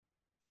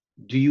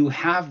Do you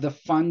have the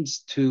funds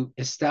to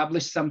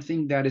establish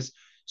something that is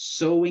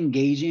so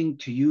engaging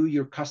to you,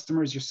 your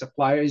customers, your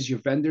suppliers, your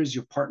vendors,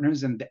 your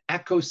partners, and the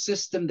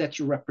ecosystem that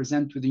you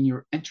represent within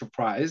your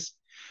enterprise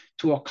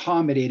to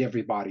accommodate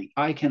everybody?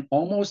 I can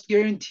almost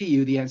guarantee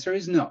you the answer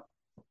is no.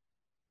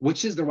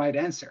 Which is the right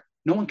answer?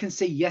 No one can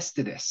say yes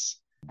to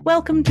this.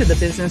 Welcome to the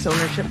Business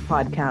Ownership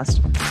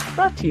Podcast,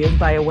 brought to you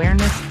by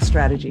Awareness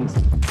Strategies,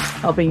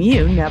 helping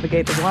you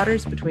navigate the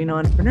waters between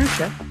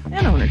entrepreneurship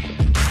and ownership.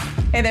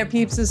 Hey there,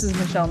 peeps. This is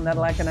Michelle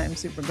Nedelec, and I'm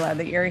super glad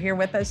that you're here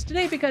with us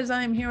today because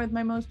I'm here with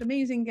my most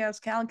amazing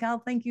guest, Cal. Cal,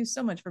 thank you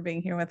so much for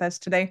being here with us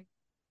today.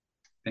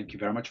 Thank you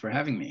very much for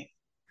having me.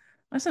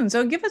 Awesome.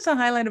 So give us a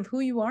highlight of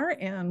who you are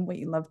and what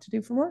you love to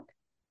do for work.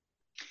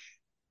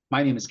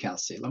 My name is Cal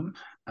Salem.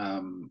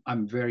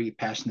 I'm very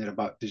passionate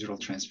about digital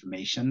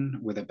transformation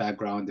with a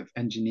background of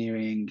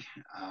engineering,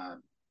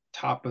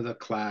 top of the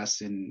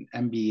class in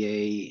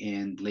MBA,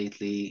 and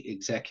lately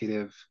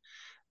executive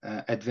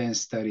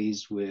advanced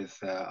studies with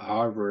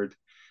Harvard.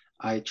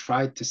 I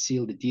tried to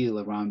seal the deal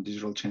around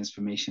digital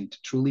transformation to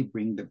truly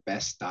bring the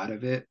best out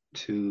of it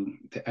to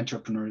the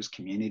entrepreneurs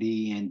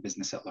community and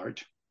business at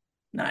large.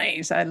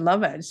 Nice. I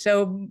love it.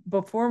 So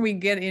before we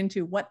get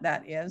into what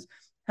that is,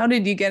 how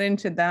did you get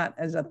into that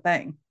as a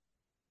thing?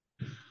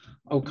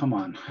 Oh, come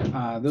on.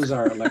 Those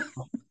are like...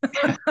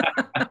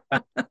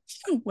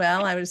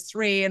 Well, I was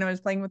 3 and I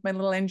was playing with my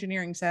little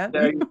engineering set.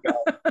 There you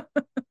go.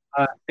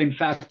 In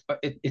fact,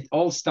 it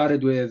all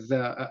started with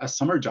a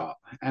summer job.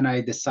 And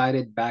I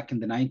decided back in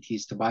the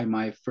 90s to buy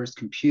my first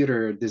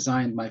computer,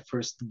 designed my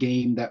first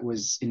game that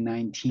was in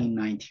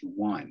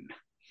 1991.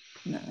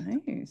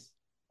 Nice.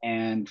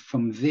 And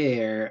from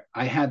there,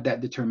 I had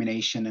that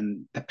determination,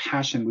 and the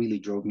passion really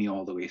drove me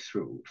all the way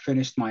through.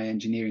 Finished my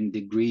engineering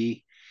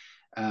degree,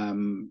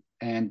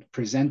 and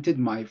presented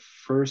my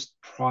first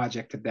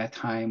project at that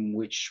time,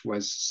 which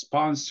was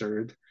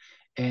sponsored,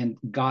 and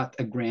got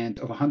a grant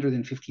of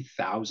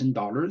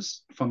 $150,000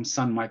 from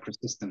Sun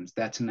Microsystems.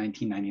 That's in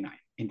 1999.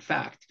 In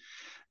fact,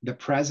 the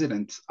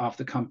president of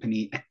the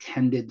company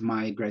attended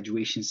my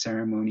graduation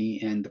ceremony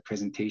and the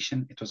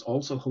presentation. It was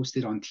also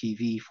hosted on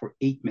TV for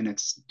 8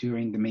 minutes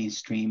during the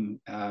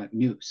mainstream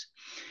news.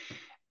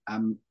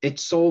 It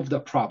solved a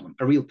problem,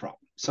 a real problem.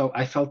 So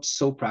I felt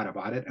so proud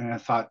about it. And I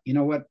thought, you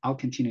know what, I'll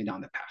continue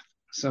down the path.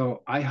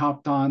 So I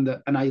hopped on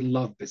and I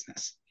love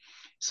business.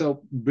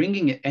 So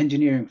bringing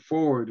engineering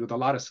forward with a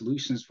lot of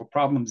solutions for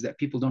problems that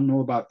people don't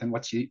know about, then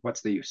what's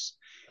the use?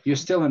 You're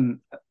still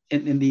in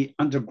the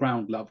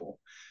underground level.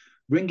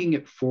 Bringing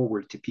it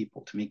forward to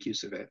people to make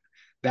use of it,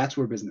 that's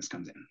where business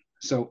comes in.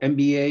 So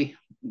MBA,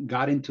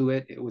 got into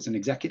it. It was an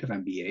executive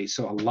MBA,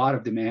 so a lot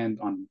of demand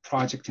on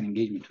project and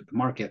engagement with the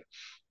market.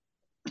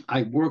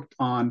 I worked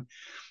on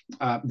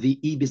the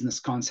e-business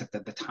concept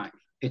at the time.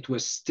 It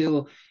was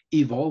still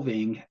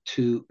evolving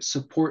to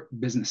support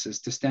businesses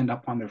to stand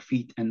up on their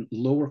feet and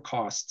lower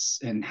costs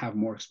and have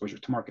more exposure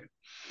to market.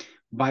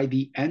 By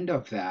the end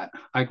of that,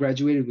 I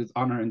graduated with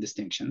honor and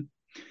distinction.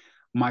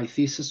 My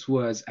thesis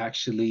was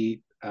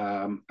actually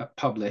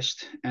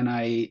published, and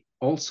I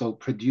also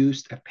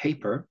produced a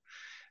paper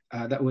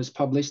that was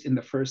published in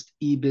the first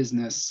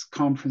e-business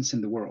conference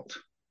in the world.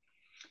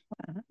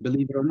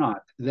 Believe it or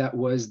not, that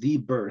was the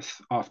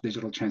birth of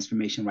digital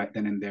transformation right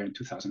then and there in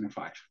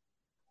 2005.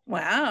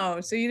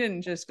 Wow. So you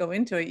didn't just go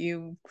into it,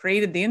 you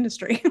created the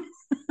industry.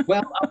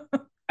 Well,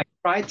 I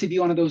tried to be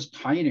one of those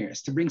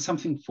pioneers to bring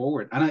something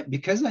forward. And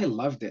because I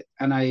loved it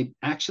and I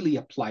actually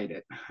applied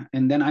it.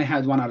 And then I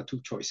had one out of 2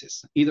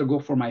 choices, either go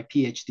for my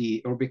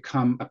PhD or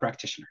become a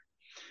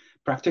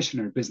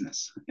practitioner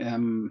business.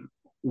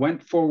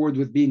 Went forward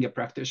with being a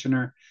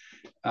practitioner,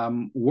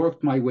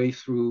 worked my way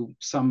through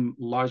some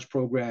large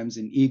programs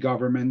in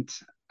e-government,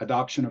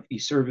 adoption of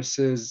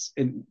e-services,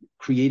 and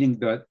creating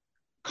the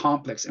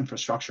complex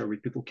infrastructure where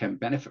people can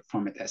benefit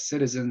from it as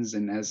citizens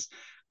and as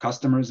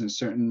customers in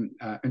certain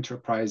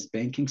enterprise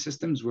banking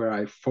systems where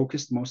I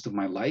focused most of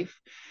my life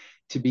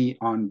to be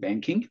on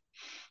banking.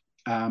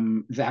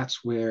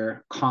 That's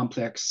where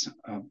complex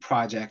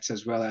projects,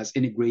 as well as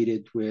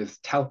integrated with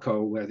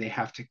telco, where they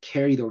have to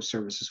carry those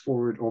services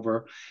forward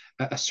over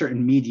a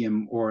certain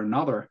medium or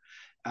another,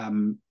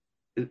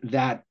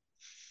 that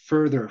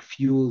further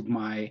fueled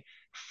my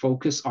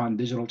focus on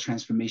digital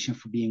transformation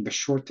for being the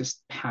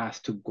shortest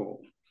path to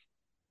goal.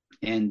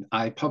 And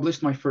I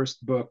published my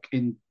first book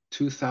in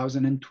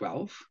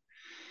 2012.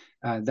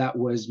 That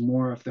was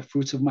more of the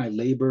fruits of my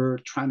labor,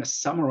 trying to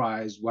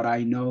summarize what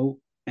I know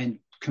and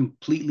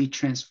completely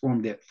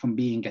transformed it from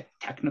being a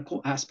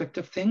technical aspect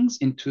of things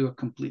into a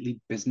completely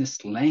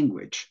business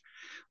language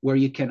where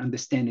you can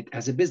understand it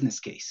as a business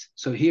case.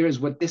 So here's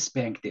what this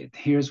bank did.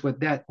 Here's what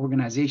that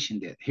organization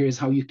did. Here's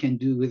how you can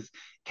do with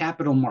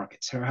capital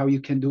markets, or how you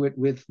can do it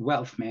with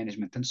wealth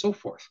management and so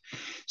forth.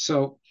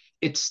 So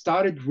it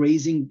started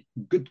raising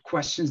good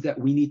questions that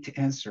we need to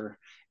answer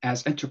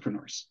as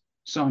entrepreneurs.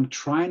 So I'm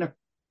trying to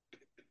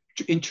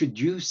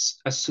introduce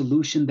a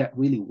solution that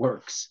really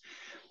works.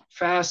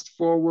 Fast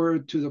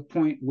forward to the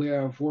point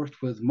where I've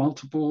worked with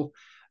multiple,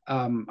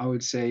 I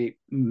would say,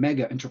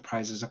 mega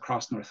enterprises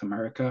across North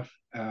America.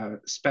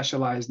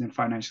 specialized in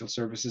financial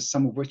services,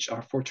 some of which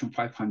are Fortune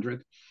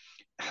 500,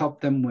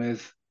 help them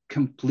with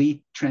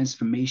complete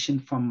transformation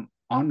from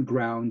on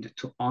ground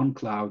to on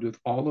cloud with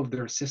all of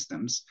their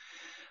systems.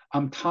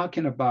 I'm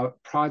talking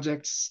about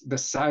projects the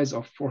size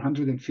of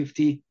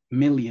 $450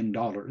 million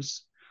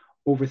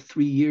over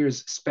 3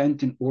 years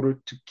spent in order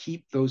to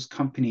keep those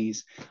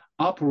companies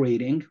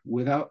operating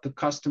without the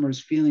customers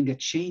feeling a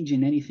change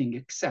in anything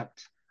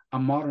except a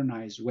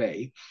modernized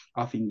way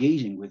of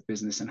engaging with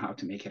business and how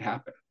to make it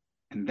happen.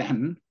 And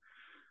then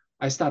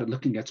I started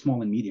looking at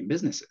small and medium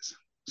businesses.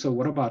 So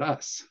what about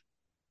us?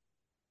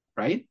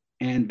 Right?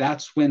 And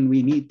that's when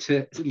we need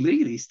to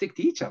really stick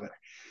to each other.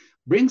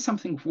 Bring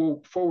something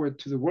forward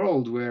to the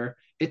world where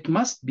it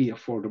must be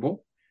affordable.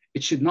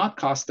 It should not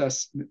cost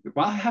us,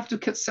 well, I have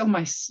to sell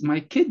my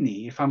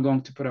kidney if I'm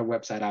going to put a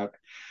website out.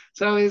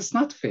 So it's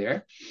not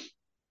fair.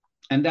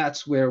 And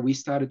that's where we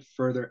started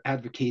further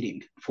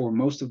advocating for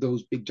most of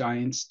those big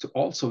giants to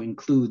also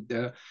include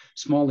the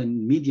small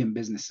and medium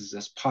businesses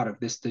as part of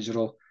this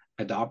digital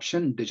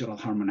adoption, digital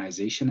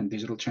harmonization, and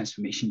digital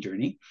transformation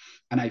journey.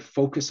 And I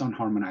focus on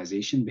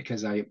harmonization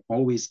because I'm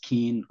always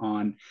keen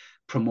on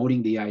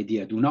promoting the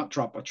idea, do not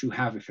drop what you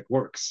have if it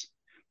works.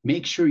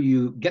 Make sure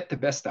you get the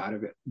best out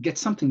of it. Get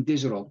something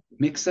digital,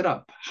 mix it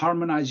up,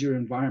 harmonize your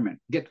environment,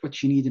 get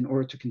what you need in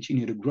order to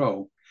continue to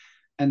grow.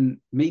 And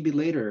maybe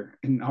later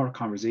in our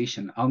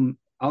conversation,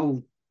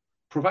 I'll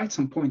provide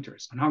some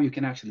pointers on how you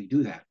can actually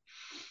do that.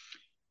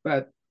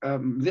 But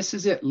this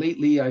is it.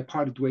 Lately, I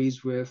parted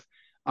ways with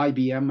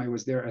IBM. I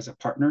was there as a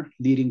partner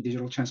leading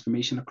digital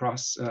transformation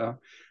across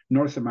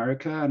North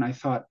America. And I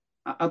thought,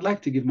 I'd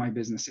like to give my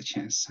business a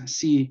chance,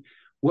 see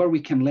where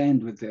we can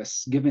land with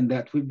this, given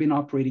that we've been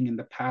operating in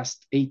the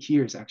past 8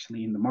 years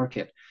actually in the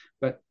market,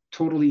 but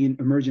totally in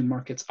emerging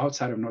markets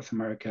outside of North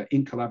America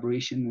in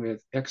collaboration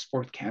with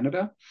Export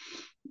Canada.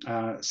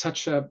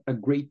 Such a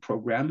great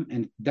program,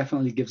 and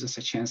definitely gives us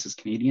a chance as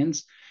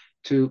Canadians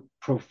to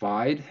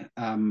provide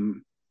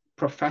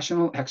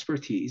professional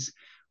expertise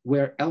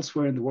where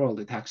elsewhere in the world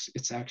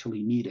it's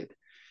actually needed.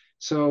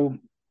 So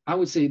I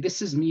would say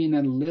this is me in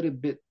a little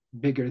bit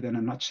bigger than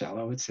a nutshell,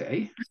 I would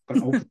say, but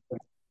I'm open to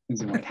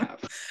things you might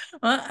have.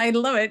 Well, I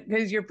love it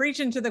because you're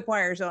preaching to the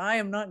choir, so I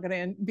am not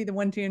going to be the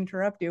one to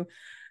interrupt you.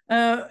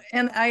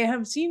 And I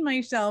have seen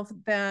myself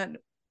that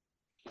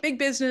big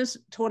business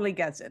totally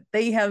gets it.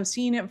 They have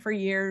seen it for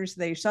years.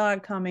 They saw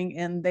it coming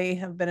and they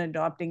have been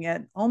adopting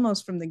it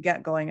almost from the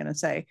get-go, I'm going to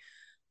say.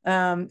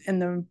 And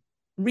the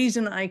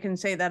reason I can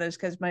say that is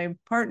because my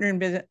partner in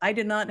business, I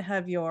did not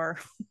have your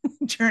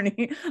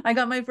journey. I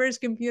got my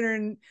first computer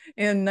in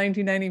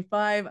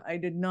 1995. I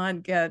did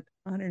not get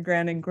 100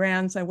 grand in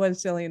grants. I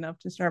was silly enough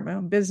to start my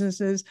own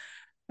businesses.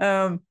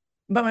 But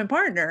my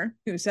partner,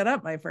 who set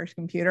up my first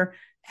computer,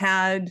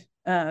 had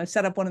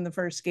set up one of the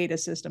first SCADA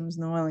systems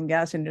in the oil and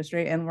gas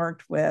industry and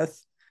worked with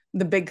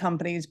the big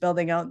companies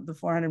building out the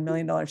 $400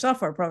 million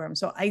software program.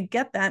 So I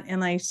get that,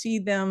 and I see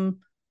them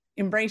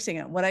embracing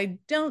it. What I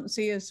don't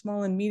see is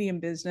small and medium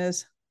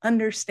business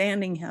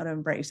understanding how to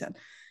embrace it.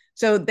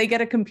 So they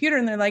get a computer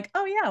and they're like,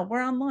 oh yeah,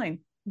 we're online.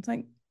 It's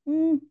like,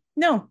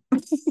 no.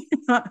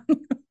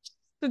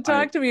 So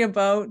talk to me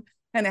about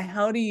kind of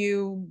how do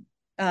you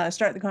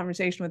start the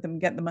conversation with them,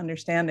 get them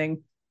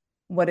understanding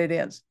what it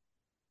is.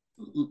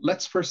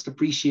 Let's first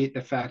appreciate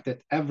the fact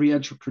that every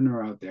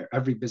entrepreneur out there,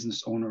 every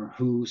business owner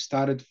who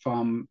started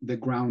from the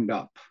ground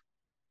up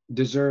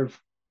deserve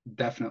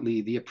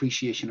definitely the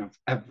appreciation of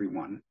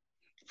everyone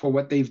for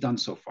what they've done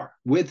so far,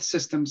 with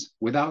systems,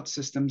 without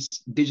systems,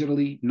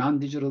 digitally,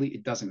 non-digitally,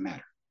 it doesn't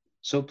matter.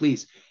 So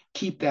please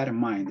keep that in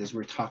mind as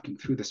we're talking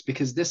through this,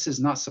 because this is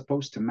not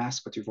supposed to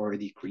mask what you've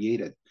already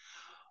created.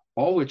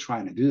 All we're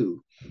trying to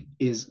do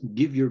is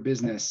give your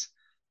business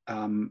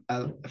a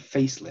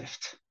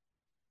facelift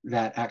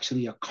that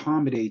actually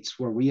accommodates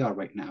where we are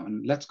right now,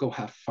 and let's go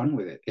have fun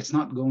with it. It's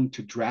not going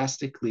to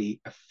drastically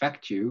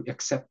affect you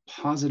except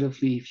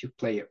positively if you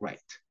play it right.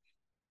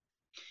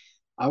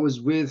 I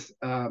was with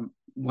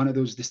one of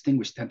those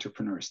distinguished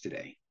entrepreneurs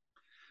today.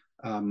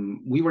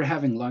 We were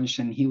having lunch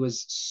and he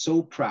was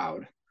so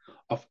proud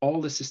of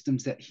all the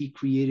systems that he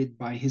created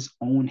by his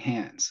own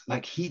hands.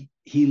 Like he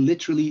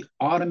literally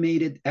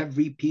automated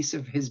every piece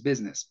of his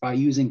business by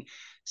using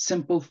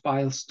simple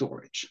file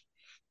storage,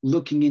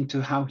 looking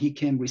into how he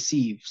can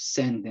receive,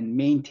 send, and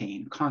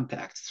maintain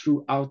contacts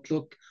through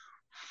Outlook,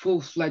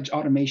 full-fledged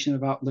automation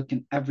of Outlook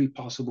in every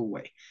possible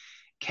way.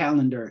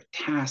 Calendar,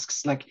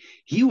 tasks, like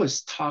he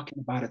was talking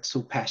about it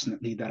so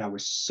passionately that I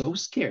was so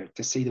scared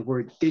to say the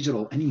word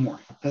digital anymore.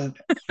 You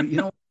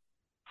know,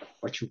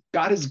 what you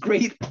got is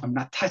great. I'm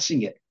not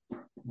touching it.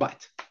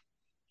 But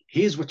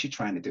here's what you're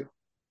trying to do.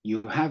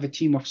 You have a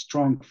team of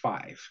strong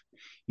 5.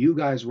 You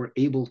guys were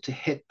able to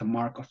hit the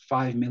mark of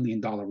 $5 million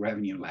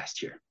revenue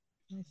last year.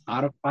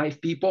 Out of 5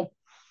 people,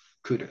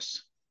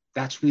 kudos.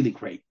 That's really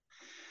great.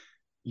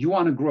 You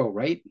want to grow,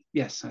 right?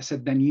 Yes. I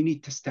said, then you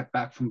need to step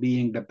back from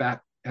being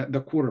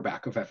the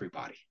quarterback of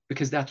everybody,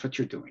 because that's what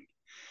you're doing.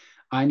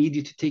 I need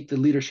you to take the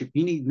leadership.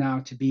 You need now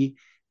to be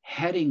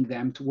heading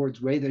them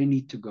towards where they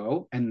need to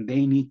go, and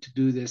they need to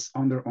do this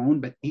on their own,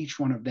 but each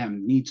one of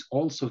them needs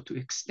also to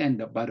extend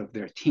the butt of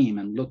their team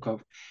and look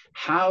of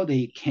how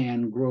they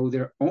can grow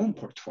their own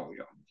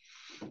portfolio.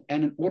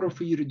 And in order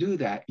for you to do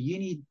that, you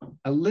need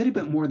a little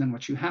bit more than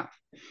what you have.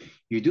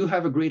 You do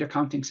have a great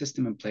accounting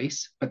system in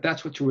place, but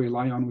that's what you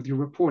rely on with your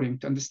reporting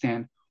to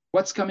understand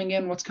what's coming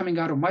in, what's coming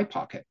out of my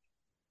pocket.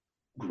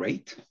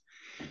 Great.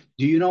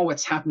 Do you know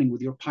what's happening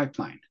with your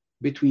pipeline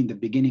between the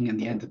beginning and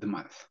the end of the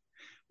month,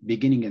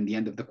 beginning and the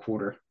end of the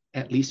quarter,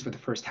 at least for the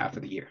first half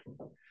of the year?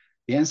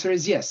 The answer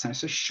is yes. And I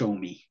said, show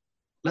me.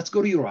 Let's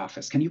go to your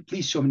office. Can you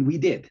please show me? And we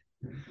did.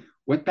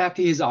 Went back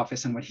to his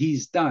office, and what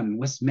he's done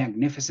was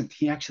magnificent.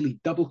 He actually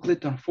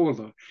double-clicked on a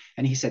folder,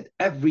 and he said,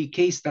 every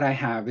case that I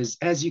have is,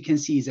 as you can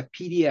see, is a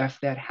PDF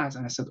that has,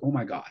 and I said, oh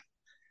my God,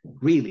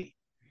 really?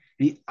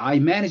 I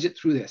manage it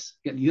through this.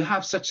 You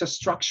have such a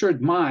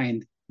structured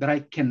mind that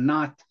I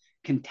cannot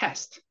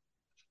contest.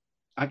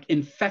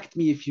 Infect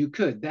me if you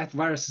could. That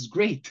virus is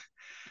great,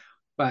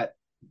 but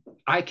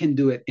I can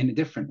do it in a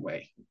different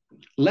way.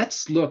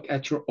 Let's look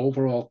at your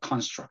overall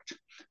construct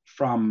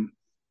from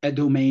a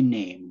domain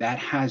name that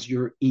has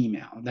your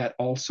email, that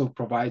also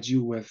provides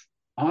you with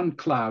on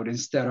cloud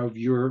instead of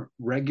your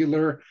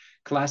regular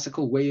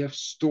classical way of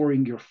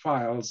storing your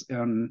files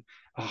on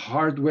a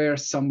hardware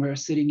somewhere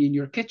sitting in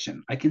your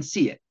kitchen. I can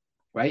see it,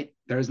 right?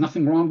 There is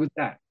nothing wrong with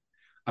that.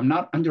 I'm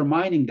not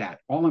undermining that.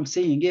 All I'm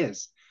saying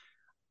is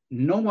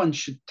no one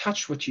should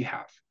touch what you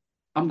have.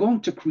 I'm going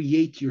to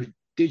create your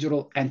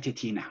digital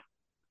entity now.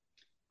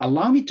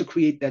 Allow me to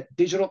create that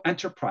digital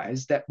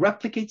enterprise that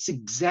replicates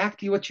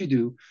exactly what you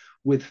do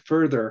with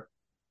further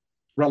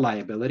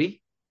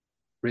reliability,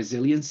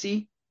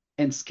 resiliency,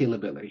 and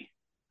scalability.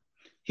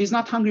 He's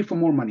not hungry for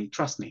more money,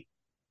 trust me,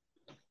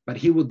 but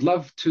he would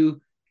love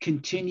to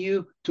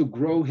continue to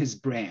grow his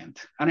brand.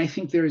 And I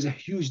think there is a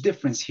huge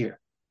difference here,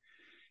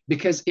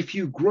 because if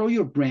you grow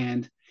your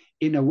brand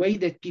in a way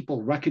that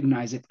people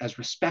recognize it as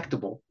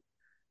respectable,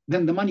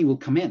 then the money will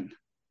come in.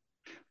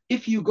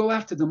 If you go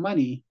after the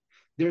money,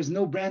 there's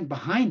no brand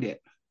behind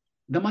it,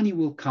 the money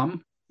will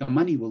come, the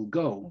money will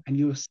go, and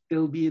you'll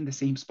still be in the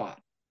same spot.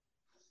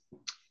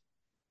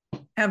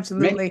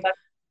 Absolutely.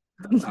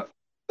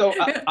 So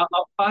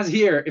I'll pause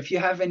here if you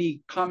have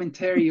any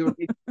commentary or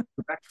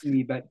correct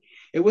me, but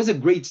it was a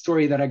great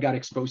story that I got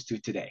exposed to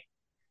today.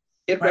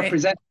 It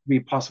represents me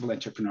a possible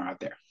entrepreneur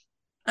out there.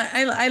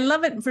 I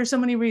love it for so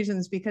many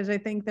reasons, because I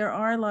think there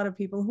are a lot of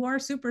people who are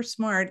super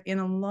smart in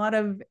a lot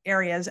of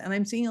areas. And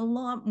I'm seeing a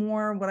lot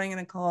more what I'm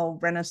going to call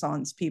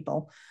Renaissance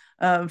people.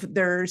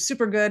 They're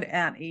super good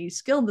at a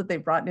skill that they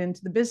brought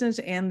into the business,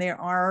 and they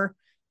are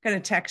kind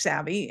of tech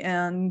savvy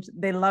and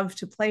they love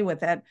to play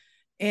with it.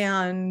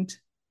 And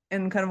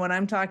kind of when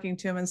I'm talking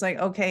to them, it's like,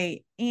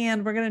 okay,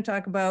 and we're going to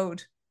talk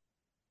about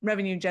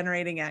revenue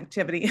generating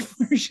activity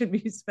where should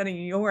be spending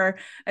your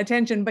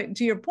attention. But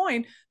to your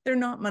point, they're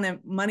not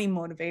money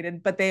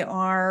motivated, but they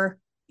are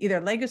either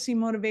legacy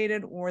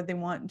motivated, or they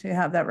want to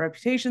have that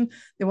reputation.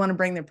 They want to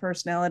bring their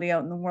personality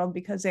out in the world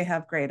because they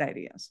have great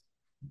ideas.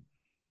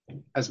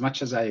 As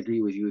much as I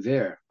agree with you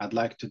there, I'd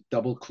like to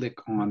double click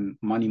on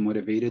money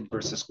motivated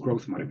versus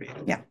growth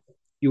motivated. Yeah.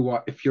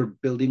 If you're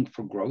building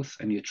for growth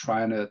and you're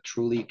trying to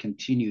truly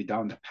continue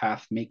down the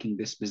path, making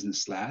this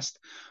business last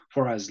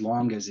for as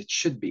long as it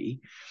should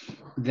be,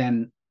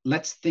 then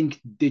let's think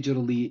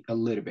digitally a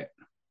little bit.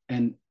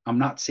 And I'm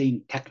not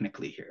saying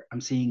technically here, I'm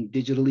saying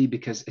digitally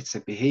because it's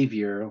a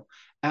behavioral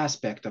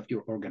aspect of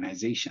your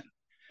organization.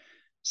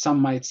 Some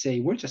might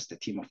say, we're just a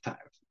team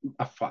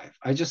of five.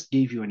 I just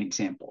gave you an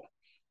example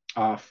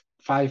of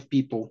 5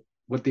 people,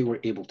 what they were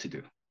able to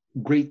do.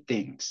 Great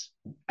things,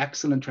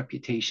 excellent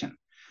reputation,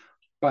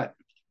 but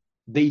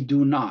they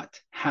do not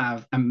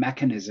have a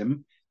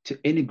mechanism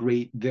to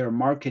integrate their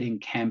marketing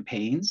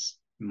campaigns,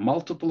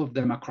 multiple of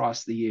them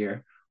across the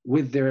year,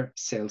 with their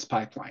sales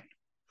pipeline.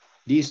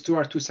 These two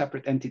are 2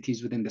 separate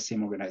entities within the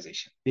same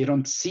organization. They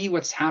don't see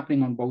what's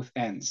happening on both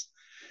ends.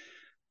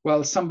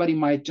 Well, somebody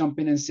might jump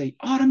in and say,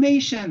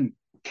 automation,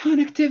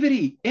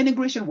 connectivity,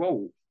 integration.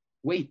 Whoa,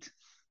 wait,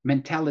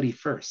 mentality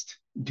first.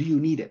 Do you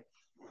need it?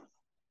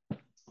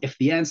 If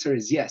the answer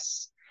is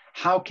yes,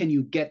 how can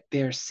you get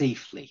there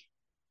safely?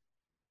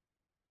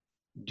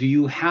 Do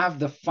you have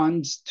the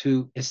funds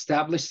to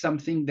establish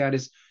something that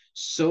is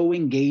so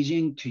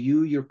engaging to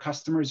you, your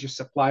customers, your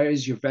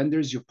suppliers, your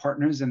vendors, your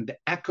partners, and the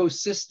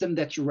ecosystem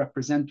that you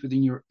represent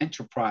within your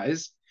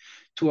enterprise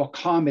to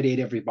accommodate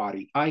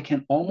everybody? I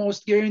can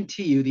almost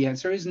guarantee you the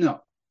answer is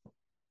no.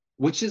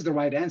 Which is the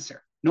right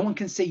answer? No one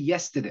can say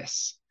yes to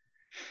this.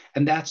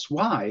 And that's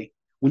why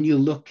when you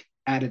look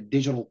at a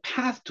digital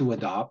path to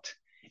adopt,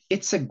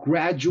 it's a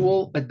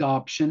gradual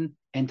adoption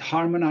and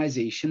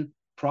harmonization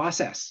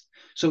process.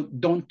 So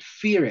don't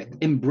fear it,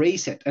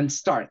 embrace it, and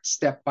start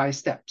step by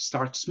step.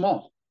 Start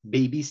small,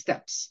 baby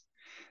steps.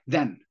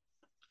 Then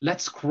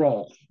let's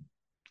crawl,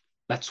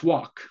 let's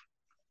walk,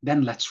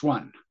 then let's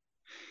run.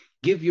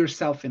 Give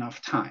yourself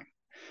enough time.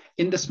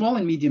 In the small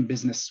and medium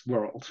business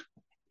world,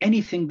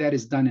 anything that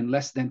is done in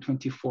less than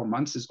 24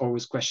 months is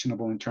always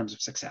questionable in terms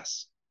of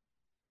success.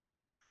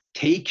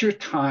 Take your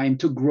time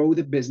to grow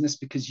the business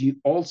because you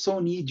also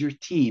need your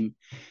team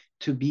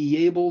to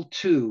be able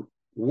to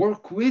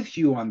work with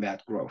you on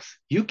that growth.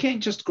 You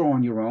can't just grow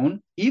on your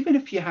own, even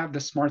if you have the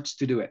smarts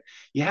to do it.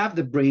 You have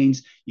the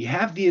brains, you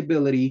have the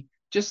ability,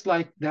 just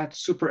like that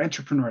super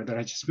entrepreneur that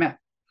I just met.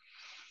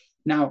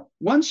 Now,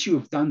 once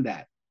you've done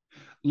that,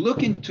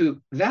 look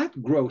into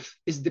that growth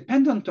is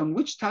dependent on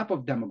which type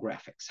of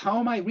demographics. How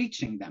am I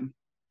reaching them?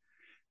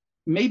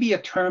 Maybe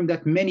a term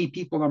that many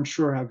people I'm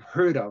sure have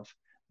heard of,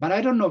 but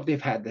I don't know if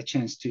they've had the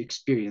chance to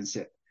experience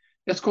it.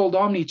 It's called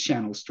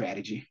omni-channel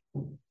strategy.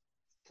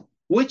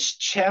 Which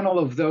channel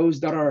of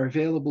those that are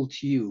available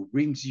to you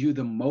brings you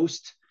the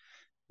most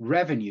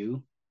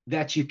revenue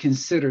that you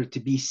consider to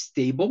be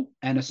stable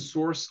and a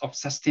source of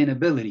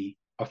sustainability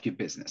of your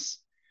business?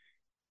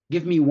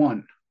 Give me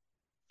one,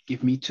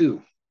 give me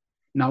two.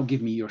 Now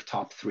give me your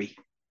top three.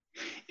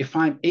 If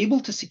I'm able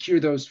to secure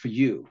those for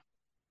you,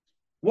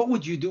 what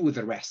would you do with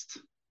the rest?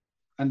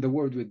 And the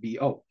word would be,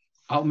 oh,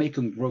 I'll make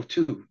them grow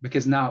too,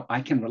 because now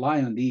I can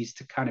rely on these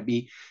to kind of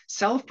be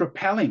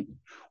self-propelling.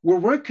 We're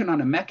working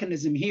on a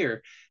mechanism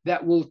here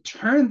that will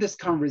turn this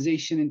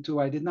conversation into,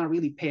 I did not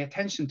really pay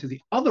attention to the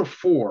other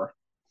four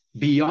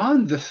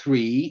beyond the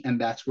three,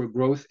 and that's where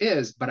growth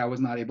is, but I was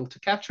not able to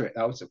capture it.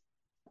 I was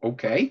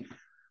okay,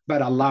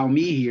 but allow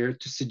me here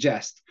to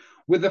suggest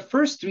with the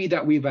first three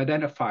that we've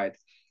identified,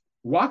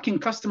 walk-in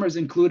customers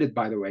included,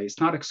 by the way, it's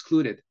not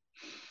excluded.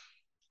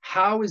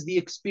 How does the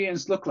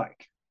experience look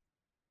like?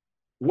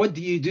 What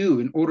do you do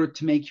in order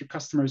to make your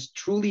customers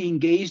truly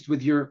engaged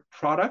with your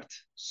product,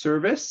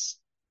 service,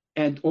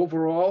 and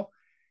overall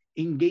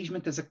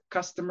engagement as a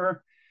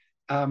customer,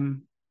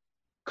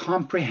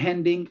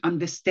 comprehending,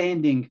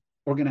 understanding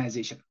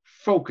organization,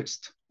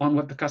 focused on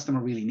what the customer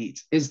really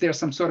needs? Is there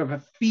some sort of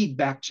a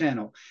feedback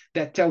channel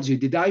that tells you,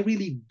 did I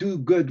really do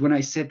good when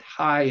I said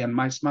hi and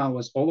my smile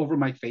was all over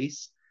my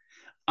face?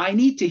 I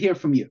need to hear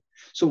from you.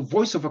 So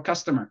voice of a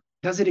customer,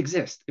 does it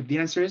exist? If the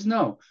answer is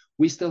no,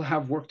 we still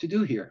have work to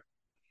do here.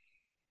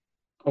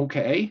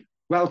 Okay,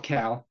 well,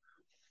 Cal,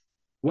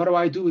 what do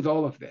I do with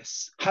all of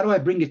this? How do I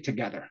bring it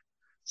together?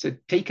 So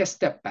take a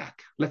step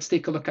back. Let's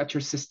take a look at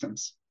your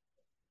systems.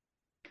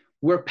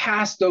 We're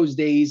past those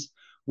days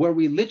where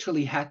we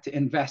literally had to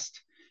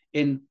invest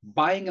in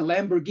buying a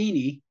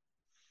Lamborghini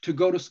to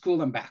go to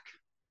school and back.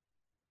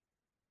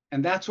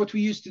 And that's what we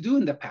used to do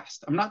in the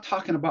past. I'm not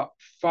talking about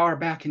far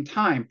back in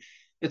time.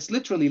 It's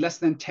literally less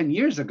than 10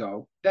 years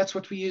ago. That's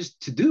what we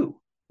used to do.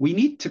 We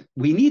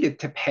needed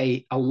to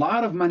pay a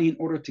lot of money in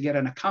order to get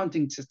an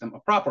accounting system, a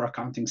proper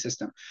accounting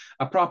system,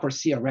 a proper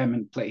CRM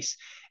in place,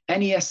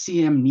 any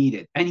SCM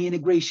needed, any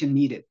integration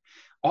needed,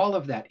 all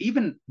of that.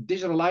 Even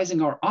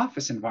digitalizing our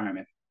office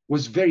environment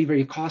was very,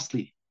 very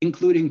costly,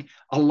 including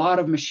a lot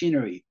of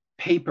machinery,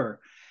 paper.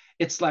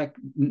 It's like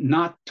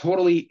not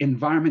totally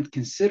environment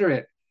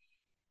considerate.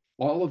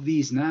 All of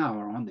these now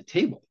are on the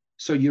table.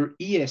 So your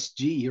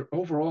ESG, your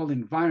overall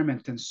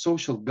environment and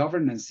social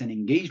governance and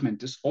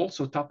engagement is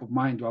also top of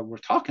mind while we're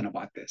talking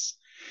about this.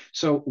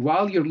 So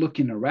while you're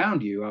looking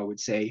around you, I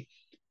would say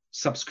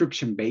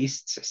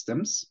subscription-based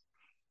systems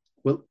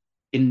will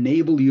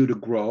enable you to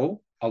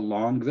grow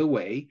along the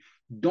way.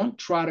 Don't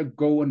try to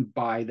go and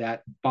buy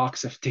that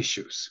box of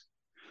tissues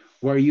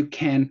where you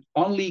can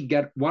only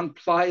get one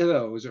ply of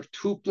those or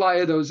two ply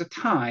of those at a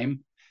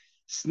time,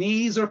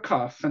 sneeze or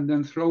cough, and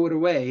then throw it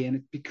away. And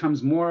it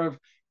becomes more of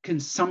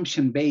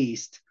consumption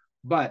based,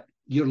 but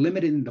you're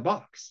limited in the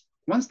box.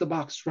 Once the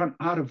box run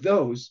out of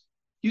those,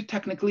 you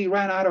technically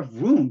ran out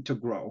of room to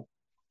grow.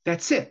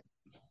 That's it.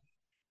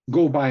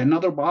 Go buy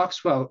another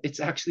box. Well, it's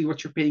actually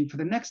what you're paying for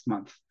the next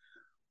month.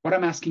 What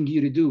I'm asking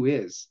you to do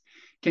is,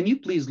 can you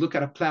please look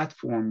at a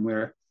platform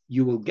where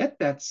you will get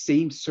that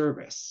same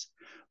service,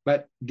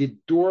 but the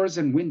doors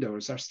and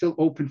windows are still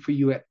open for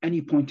you at any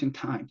point in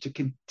time to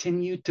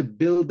continue to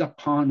build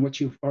upon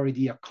what you've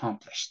already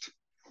accomplished.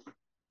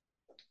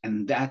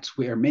 And that's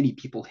where many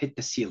people hit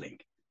the ceiling.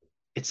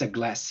 It's a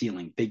glass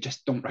ceiling. They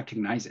just don't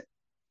recognize it.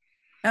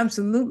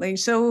 Absolutely.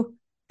 So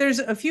there's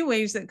a few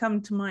ways that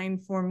come to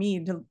mind for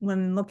me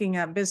when looking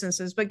at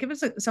businesses, but give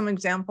us some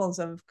examples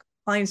of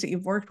clients that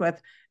you've worked with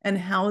and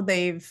how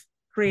they've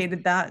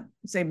created that,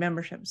 say,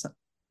 memberships.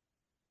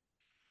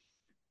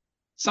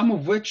 Some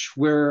of which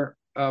were,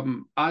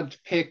 I'd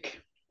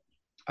pick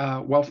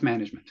wealth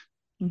management,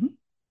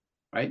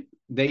 right?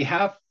 They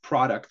have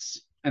products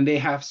and they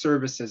have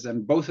services,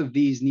 and both of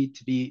these need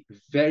to be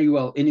very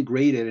well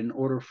integrated in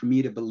order for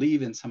me to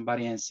believe in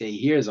somebody and say,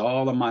 here's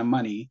all of my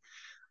money.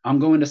 I'm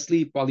going to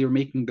sleep while you're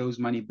making those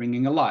money,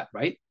 bringing a lot,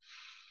 right?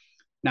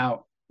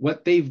 Now,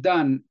 what they've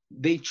done,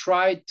 they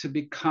tried to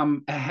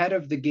become ahead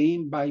of the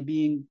game by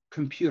being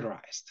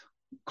computerized,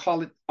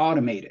 call it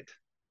automated,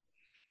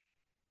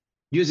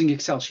 using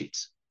Excel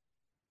sheets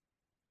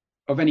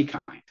of any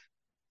kind.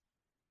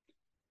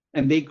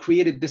 And they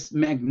created this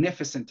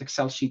magnificent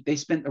Excel sheet. They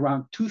spent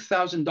around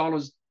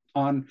 $2,000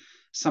 on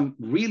some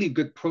really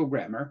good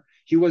programmer.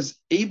 He was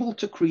able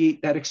to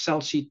create that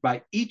Excel sheet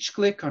by each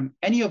click on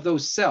any of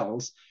those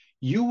cells.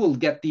 You will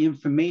get the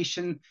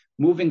information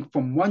moving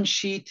from one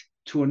sheet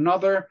to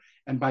another,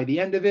 And by the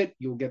end of it,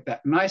 you'll get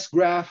that nice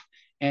graph,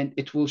 and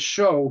it will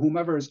show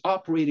whomever is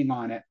operating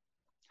on it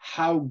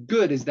how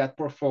good is that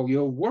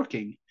portfolio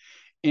working.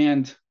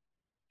 And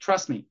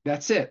trust me,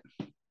 that's it.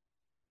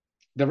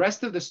 The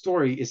rest of the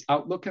story is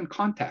outlook and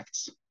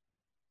contacts.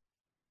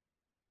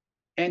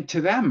 And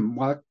to them,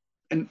 well,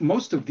 and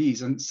most of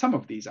these, and some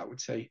of these, I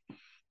would say,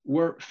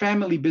 were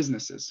family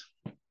businesses.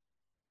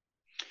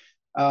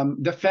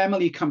 The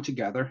family come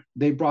together,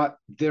 they brought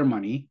their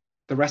money,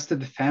 the rest of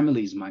the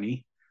family's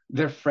money,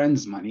 their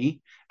friends'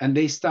 money, and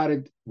they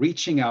started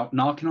reaching out,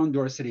 knocking on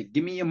doors, saying,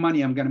 give me your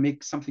money, I'm going to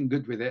make something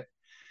good with it.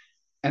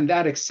 And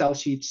that Excel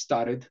sheet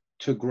started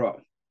to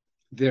grow.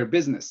 Their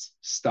business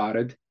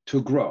started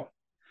to grow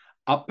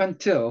up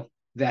until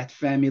that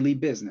family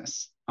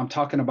business. I'm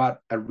talking about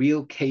a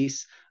real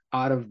case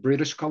out of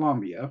British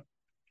Columbia,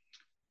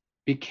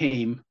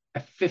 became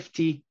a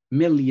 $50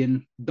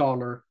 million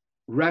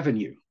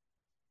revenue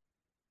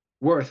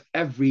worth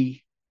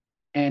every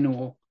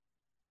annual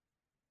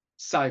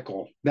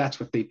cycle. That's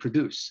what they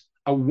produce.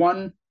 A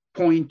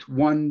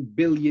 $1.1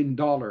 billion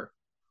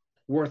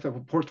worth of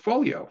a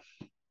portfolio.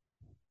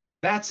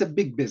 That's a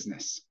big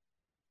business.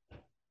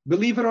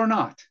 Believe it or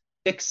not,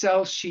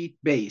 Excel sheet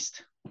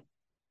based.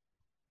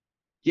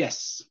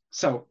 Yes.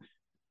 So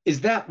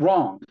is that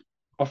wrong?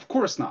 Of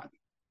course not.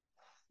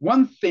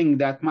 One thing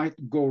that might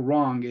go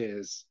wrong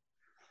is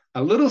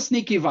a little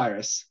sneaky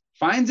virus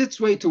finds its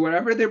way to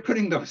wherever they're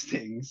putting those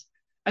things,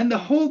 and the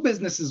whole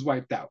business is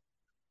wiped out.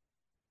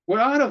 We're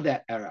out of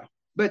that era.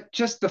 But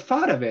just the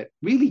thought of it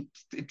really,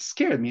 it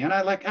scared me. And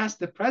I asked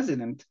the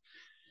president,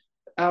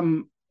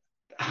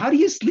 how do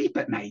you sleep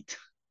at night?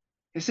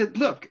 I said,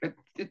 look,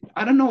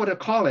 I don't know what to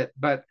call it,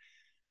 but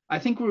I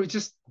think we were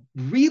just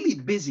really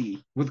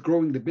busy with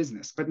growing the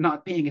business, but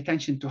not paying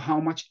attention to how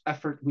much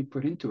effort we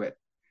put into it,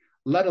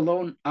 let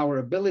alone our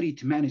ability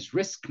to manage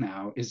risk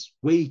now is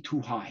way too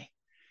high.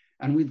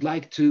 And we'd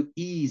like to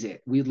ease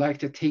it. We'd like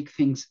to take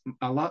things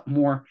a lot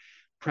more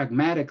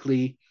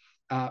pragmatically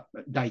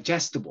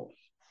digestible.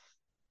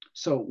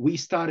 So we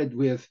started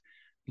with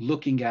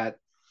looking at,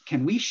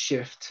 can we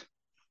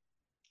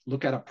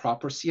look at a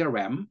proper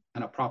CRM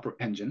and a proper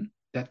engine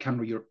that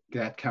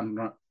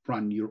can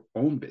run your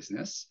own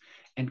business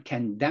and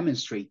can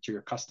demonstrate to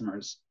your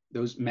customers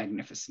those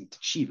magnificent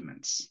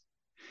achievements.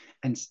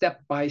 And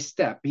step by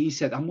step, he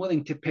said, I'm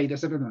willing to pay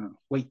this. No,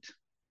 wait,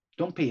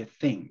 don't pay a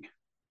thing.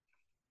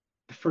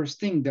 The first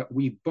thing that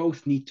we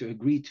both need to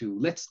agree to,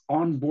 let's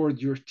onboard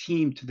your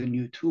team to the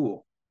new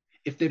tool.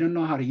 If they don't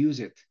know how to use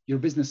it, your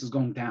business is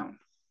going down.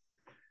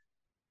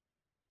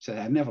 So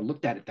I never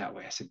looked at it that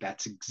way. I said,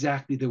 that's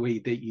exactly the way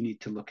that you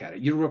need to look at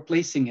it. You're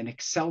replacing an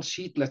Excel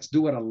sheet. Let's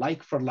do it a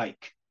like for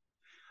like.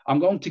 I'm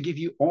going to give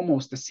you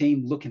almost the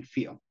same look and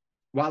feel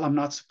while I'm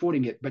not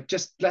supporting it, but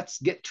just let's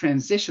get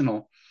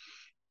transitional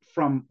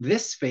from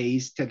this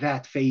phase to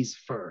that phase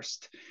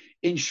first.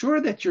 Ensure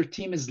that your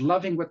team is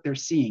loving what they're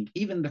seeing,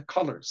 even the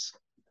colors.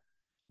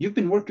 You've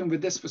been working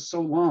with this for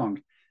so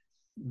long.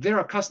 They're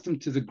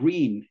accustomed to the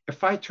green.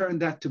 If I turn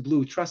that to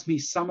blue, trust me,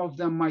 some of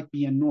them might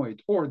be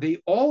annoyed, or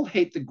they all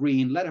hate the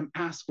green. Let them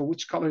ask for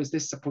which color is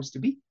this supposed to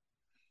be.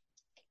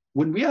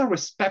 When we are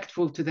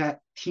respectful to that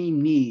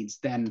team needs,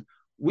 then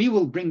we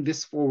will bring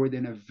this forward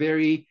in a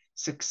very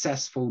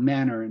successful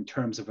manner in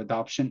terms of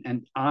adoption.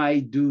 And I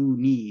do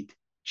need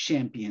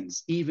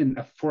champions. Even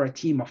for a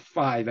team of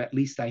 5, at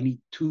least I need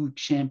 2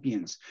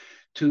 champions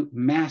to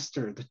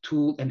master the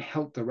tool and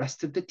help the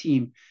rest of the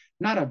team.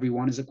 Not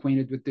everyone is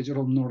acquainted with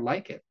digital nor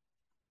like it.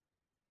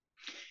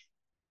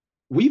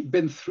 We've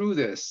been through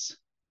this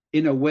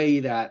in a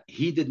way that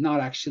he did not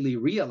actually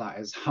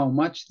realize how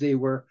much they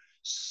were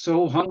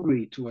so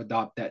hungry to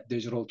adopt that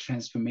digital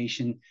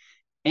transformation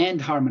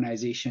and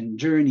harmonization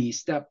journey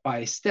step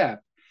by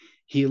step.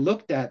 He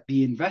looked at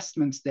the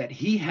investments that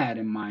he had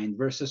in mind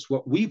versus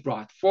what we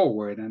brought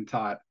forward and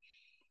thought,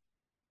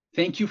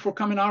 thank you for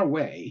coming our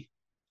way.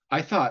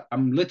 I thought,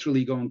 I'm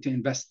literally going to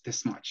invest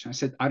this much. I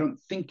said, I don't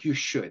think you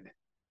should,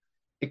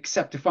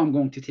 except if I'm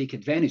going to take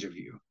advantage of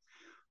you.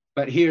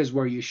 But here's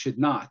where you should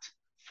not.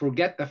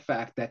 Forget the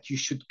fact that you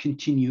should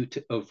continue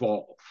to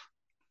evolve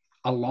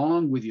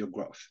along with your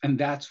growth. And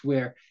that's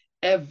where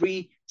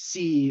every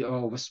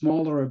CEO of a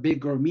small or a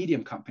big or a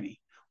medium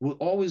company will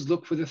always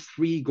look for the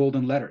 3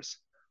 golden letters.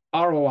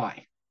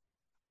 ROI.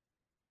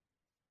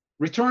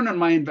 Return on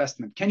my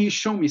investment. Can you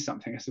show me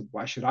something? I said,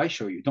 why should I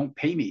show you? Don't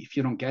pay me if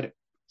you don't get it.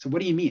 So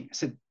what do you mean? I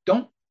said,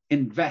 don't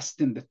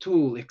invest in the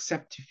tool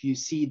except if you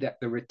see that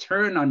the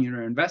return on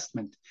your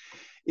investment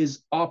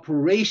is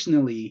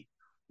operationally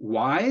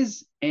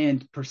wise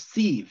and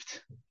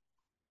perceived.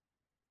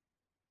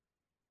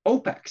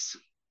 OPEX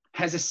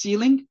has a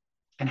ceiling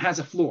and has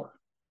a floor.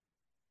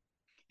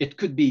 It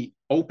could be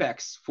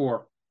OPEX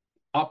for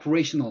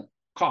operational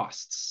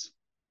costs,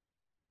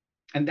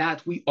 and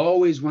that we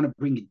always want to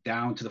bring it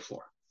down to the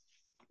floor,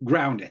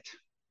 ground it.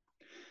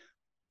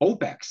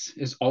 OPEX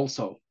is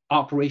also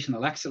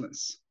operational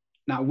excellence.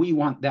 Now we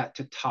want that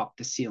to top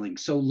the ceiling.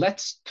 So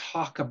let's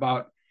talk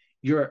about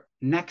your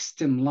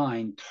next in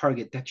line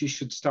target that you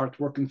should start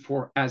working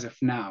for as of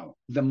now.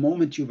 The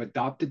moment you've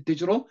adopted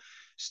digital,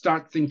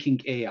 start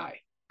thinking AI.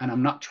 And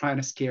I'm not trying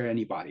to scare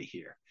anybody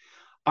here.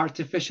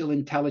 Artificial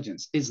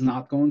intelligence is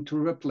not going to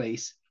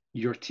replace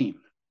your team.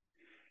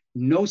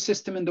 No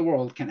system in the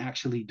world can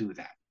actually do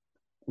that.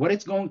 What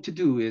it's going to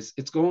do is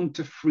it's going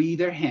to free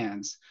their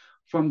hands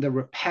from the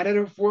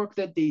repetitive work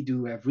that they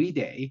do every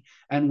day.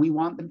 And we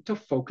want them to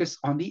focus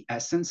on the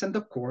essence and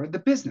the core of the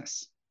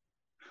business,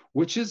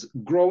 which is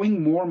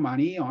growing more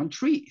money on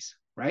trees,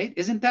 right?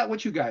 Isn't that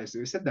what you guys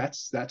do? I said,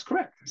 that's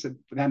correct. I said,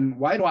 then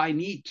why do I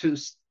need to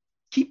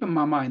keep in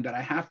my mind that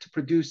I have to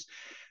produce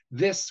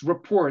this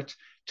report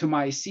to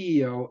my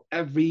CEO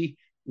every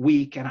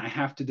week, and I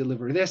have to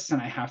deliver this, and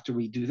I have to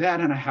redo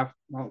that, and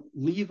well,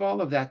 leave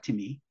all of that to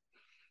me.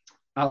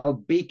 I'll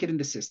bake it in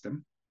the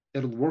system.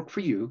 It'll work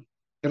for you.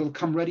 It'll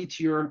come ready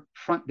to your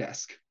front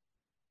desk.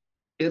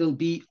 It'll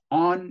be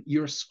on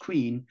your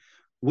screen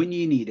when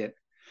you need it.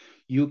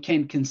 You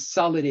can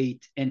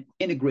consolidate and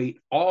integrate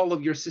all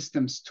of your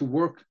systems to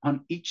work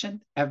on each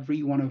and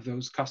every one of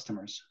those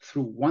customers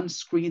through one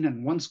screen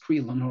and one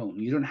screen alone.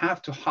 You don't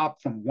have to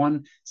hop from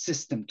one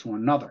system to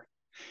another.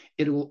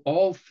 It will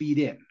all feed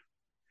in.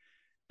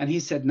 And he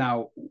said,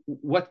 now,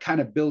 what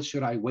kind of bill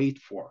should I wait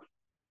for?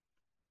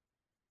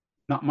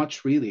 Not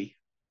much, really.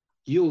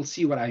 You will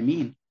see what I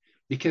mean,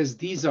 because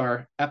these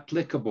are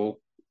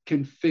applicable,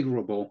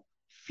 configurable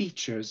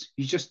features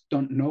you just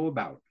don't know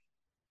about.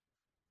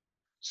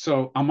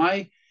 So am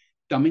I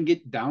dumbing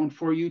it down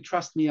for you?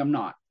 Trust me, I'm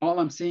not. All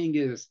I'm saying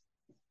is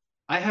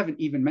I haven't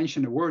even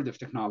mentioned a word of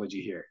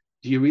technology here.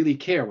 Do you really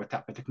care what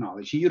type of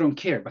technology? You don't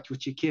care, but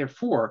what you care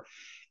for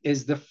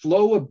is the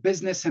flow of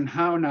business and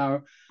how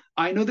now.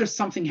 I know there's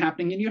something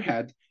happening in your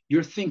head.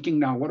 You're thinking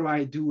now, what do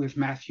I do with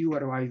Matthew? What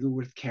do I do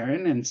with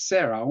Karen and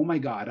Sarah? Oh my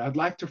God, I'd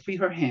like to free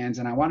her hands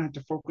and I want her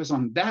to focus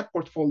on that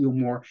portfolio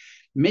more,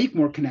 make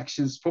more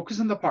connections, focus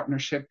on the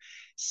partnership,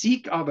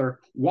 seek other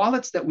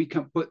wallets that we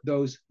can put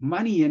those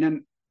money in.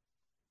 And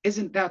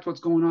isn't that what's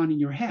going on in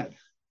your head?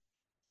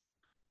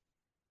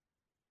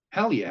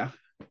 Hell yeah.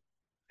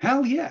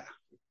 Hell yeah.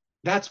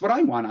 That's what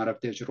I want out of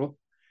digital.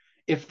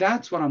 If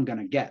that's what I'm going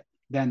to get,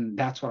 then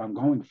that's what I'm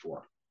going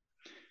for.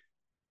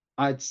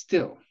 I'd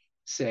still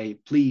say,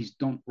 please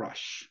don't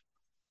rush.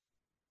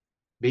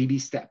 Baby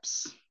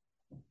steps,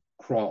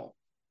 crawl,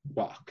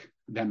 walk,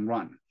 then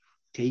run.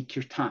 Take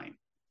your time.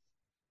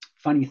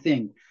 Funny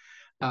thing,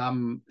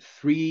 last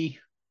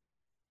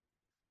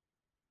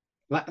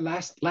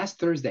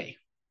Thursday,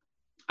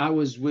 I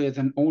was with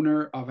an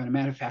owner of a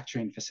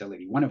manufacturing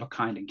facility, one of a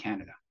kind in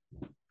Canada.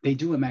 They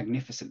do a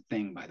magnificent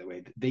thing, by the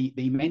way.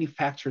 They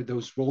manufacture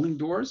those rolling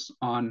doors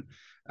on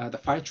the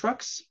fire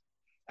trucks,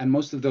 and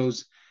most of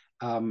those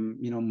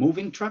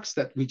moving trucks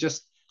that we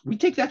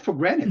take that for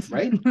granted,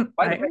 right?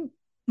 By the way,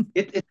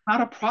 it's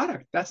not a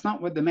product. That's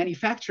not what the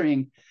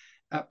manufacturing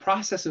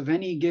process of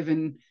any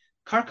given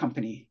car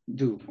company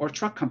do or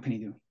truck company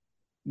do.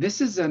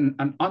 This is an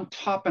on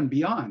top and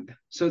beyond.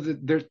 So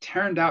that there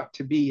turned out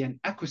to be an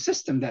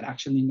ecosystem that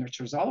actually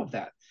nurtures all of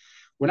that.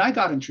 When I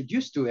got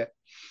introduced to it,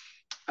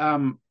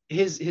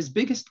 his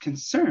biggest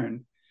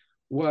concern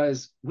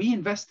was we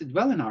invested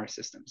well in our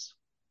systems.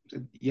 I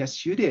said,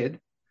 yes, you did.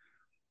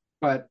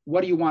 But what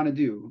do you want to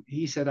do?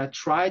 He said, I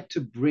tried to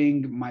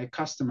bring my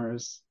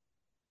customers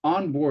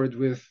on board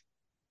with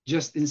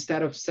just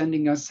instead of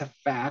sending us a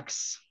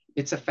fax,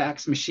 it's a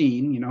fax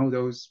machine,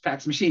 those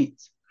fax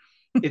machines.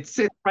 It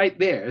sits right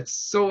there. It's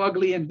so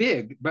ugly and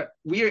big, but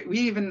we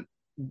even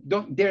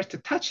don't dare to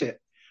touch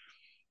it,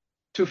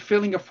 to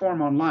filling a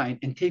form online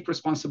and take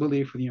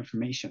responsibility for the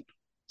information.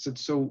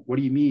 So what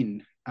do you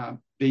mean?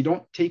 They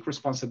don't take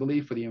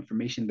responsibility for the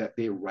information that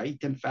they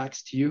write and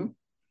fax to you.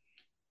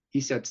 He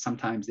said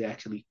sometimes they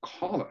actually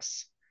call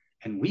us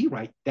and we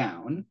write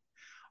down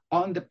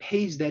on the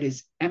page that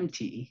is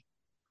empty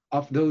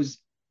of those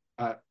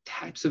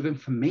types of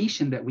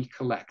information that we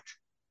collect,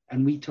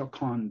 and we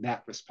took on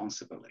that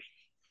responsibility.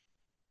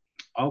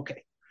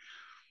 Okay,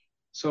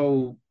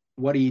 so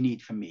what do you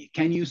need from me?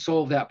 Can you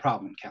solve that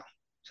problem, Cal?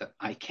 So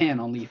I can,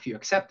 only if you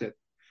accept it.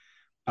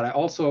 But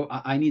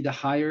I need a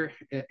higher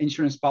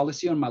insurance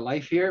policy on my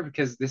life here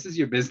because this is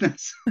your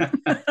business.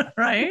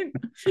 Right?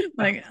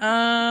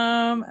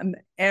 And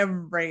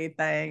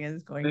everything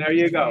is going there to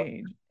you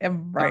change. Go.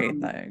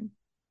 Everything.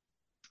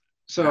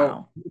 So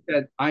wow. He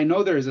said, I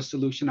know there is a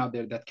solution out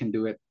there that can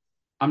do it.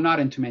 I'm not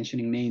into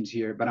mentioning names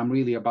here, but I'm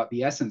really about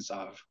the essence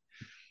of,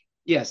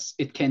 yes,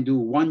 it can do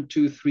 1,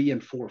 2, 3,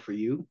 and 4 for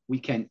you. We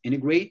can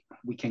integrate,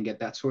 we can get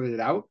that sorted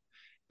out,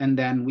 and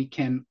then we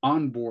can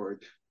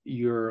onboard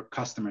your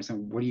customers.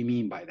 And what do you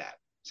mean by that?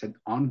 I said,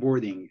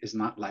 onboarding is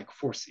not like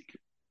forcing.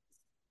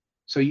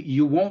 So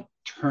you won't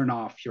turn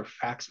off your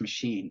fax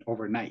machine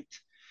overnight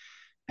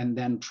and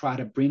then try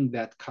to bring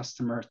that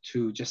customer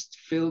to just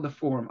fill the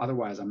form.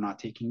 Otherwise, I'm not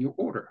taking your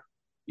order.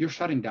 You're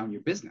shutting down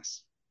your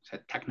business. I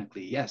said,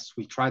 technically, yes,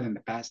 we tried in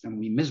the past and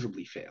we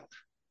miserably failed.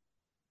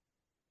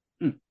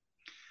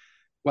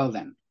 Well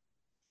then,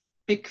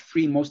 pick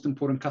 3 most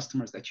important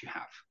customers that you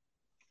have.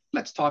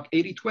 Let's talk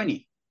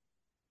 80-20.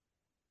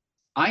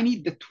 I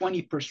need the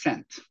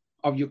 20%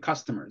 of your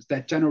customers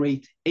that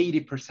generate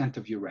 80%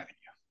 of your revenue.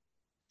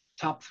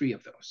 Top three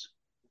of those.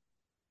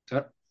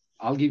 So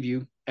I'll give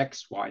you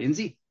X, Y, and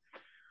Z.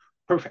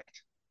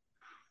 Perfect.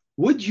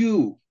 Would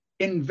you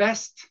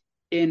invest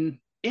in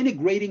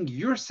integrating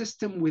your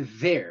system with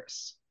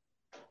theirs,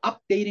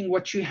 updating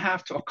what you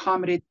have to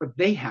accommodate what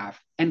they have,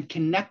 and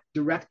connect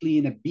directly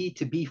in a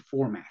B2B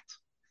format?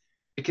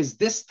 Because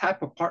this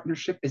type of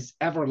partnership is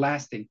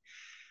everlasting.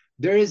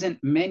 There isn't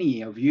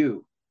many of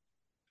you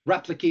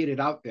replicated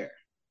out there.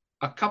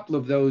 A couple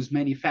of those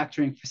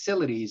manufacturing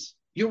facilities,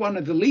 you're one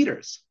of the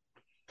leaders.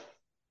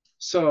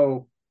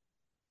 So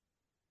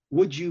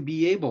would you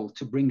be able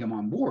to bring them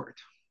on board?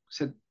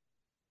 So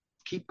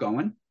keep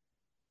going.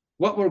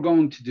 What we're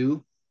going to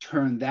do,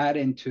 turn that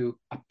into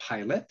a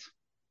pilot,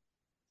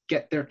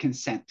 get their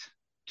consent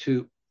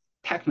to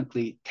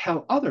technically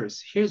tell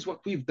others, here's what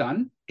we've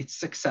done, it's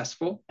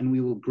successful, and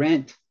we will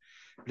grant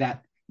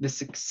that the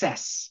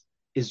success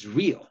is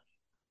real,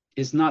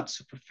 is not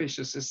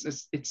superficial,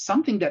 it's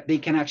something that they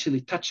can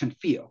actually touch and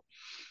feel.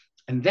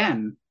 And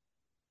then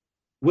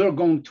we're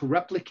going to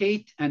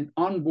replicate and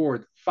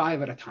onboard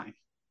 5 at a time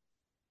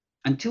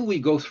until we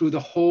go through the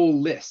whole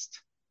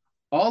list.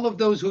 All of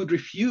those who would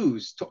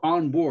refuse to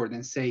onboard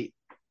and say,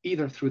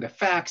 either through the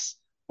fax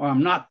or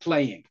I'm not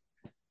playing,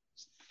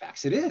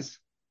 fax it is.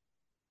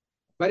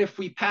 But if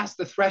we pass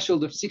the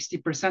threshold of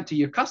 60% of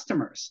your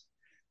customers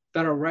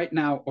that are right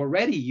now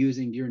already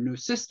using your new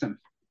system,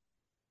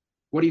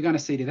 what are you going to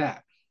say to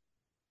that?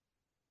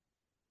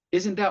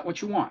 Isn't that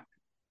what you want?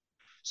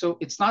 So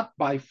it's not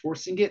by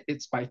forcing it,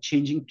 it's by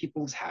changing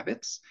people's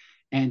habits.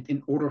 And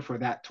in order for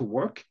that to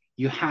work,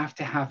 you have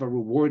to have a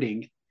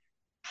rewarding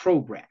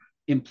program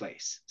in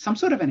place, some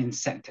sort of an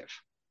incentive.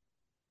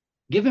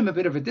 Give them a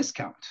bit of a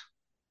discount,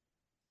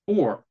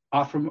 or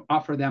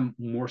offer them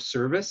more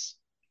service,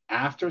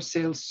 after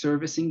sales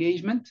service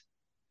engagement,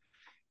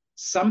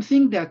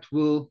 something that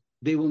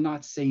they will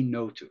not say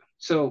no to.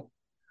 So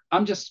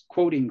I'm just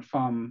quoting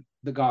from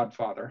The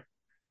Godfather.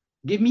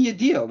 Give me a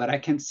deal that I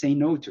can say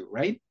no to,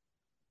 right?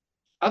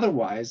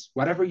 Otherwise,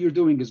 whatever you're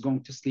doing is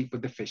going to sleep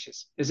with the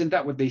fishes. Isn't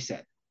that what they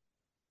said?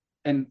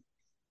 And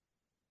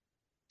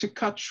to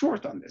cut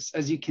short on this,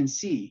 as you can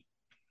see,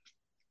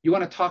 you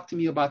want to talk to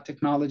me about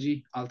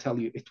technology? I'll tell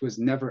you, it was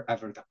never,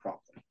 ever the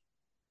problem.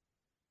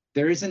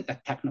 There isn't a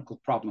technical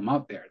problem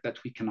out there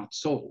that we cannot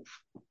solve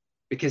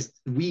because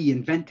we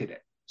invented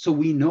it. So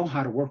we know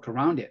how to work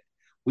around it.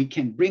 We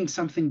can bring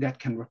something that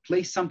can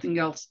replace something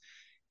else.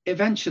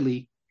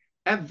 Eventually,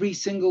 every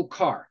single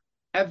car,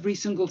 every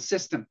single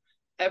system,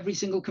 every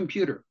single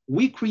computer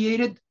we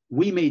created,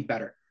 we made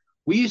better.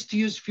 We used to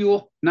use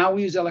fuel, now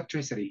we use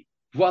electricity.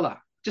 Voila,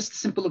 just a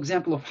simple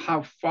example of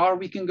how far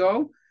we can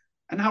go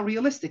and how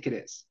realistic it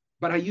is.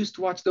 But I used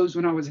to watch those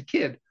when I was a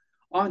kid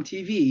on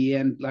TV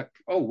and like,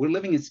 oh, we're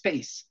living in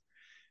space.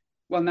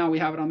 Well, now we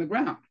have it on the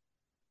ground.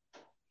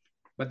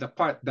 But the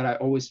part that I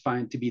always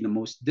find to be the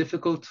most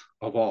difficult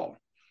of all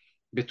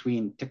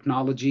between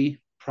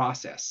technology,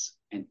 process,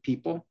 and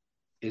people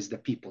is the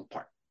people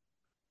part.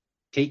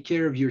 Take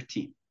care of your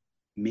team.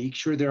 Make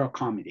sure they're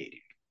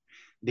accommodating.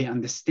 They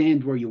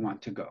understand where you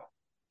want to go.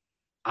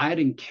 I'd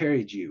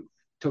encourage you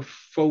to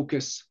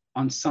focus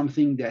on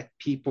something that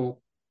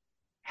people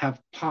have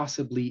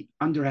possibly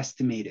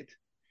underestimated: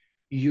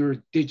 your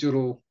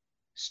digital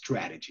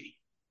strategy.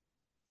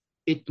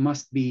 It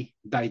must be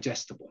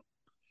digestible,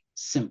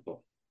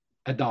 simple,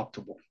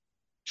 adoptable,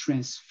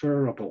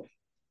 transferable,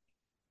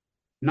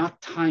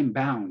 not time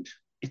bound.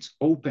 It's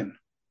open.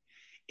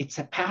 It's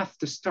a path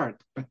to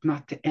start, but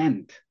not to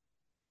end.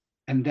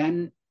 And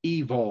then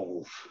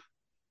evolve.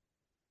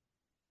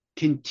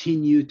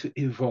 Continue to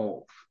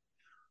evolve.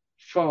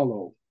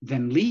 Follow,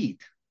 then lead.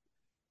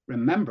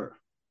 Remember,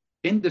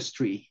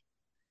 industry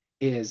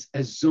is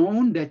a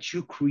zone that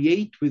you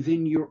create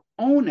within your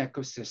own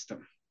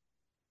ecosystem.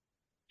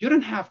 You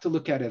don't have to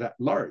look at it at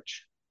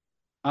large.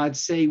 I'd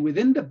say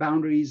within the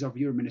boundaries of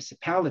your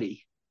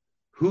municipality,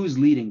 who's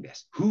leading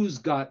this? Who's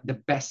got the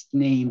best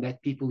name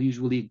that people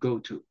usually go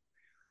to?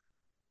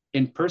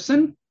 In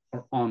person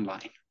or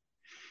online?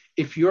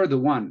 If you're the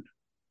one,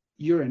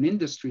 you're an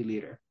industry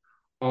leader,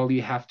 all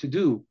you have to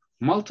do,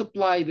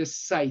 multiply this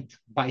site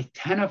by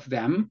 10 of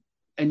them,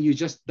 and you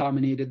just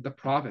dominated the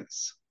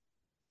province.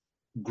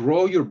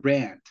 Grow your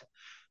brand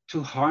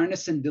to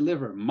harness and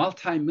deliver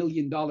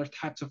multi-million-dollar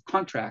types of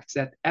contracts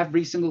that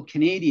every single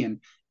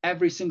Canadian,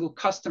 every single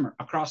customer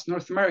across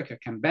North America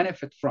can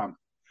benefit from.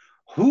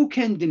 Who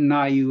can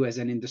deny you as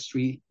an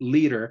industry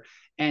leader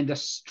and a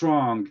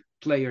strong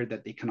player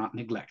that they cannot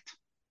neglect?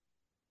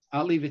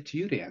 I'll leave it to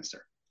you to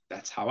answer.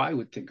 That's how I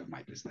would think of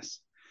my business.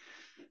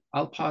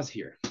 I'll pause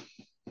here.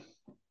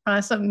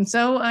 Awesome.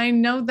 So I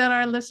know that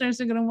our listeners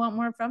are going to want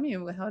more from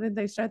you. How did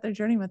they start their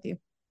journey with you?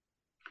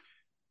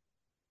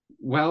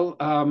 Well,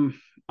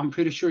 I'm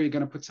pretty sure you're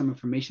going to put some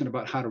information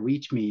about how to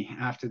reach me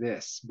after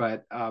this,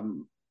 but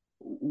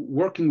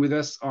working with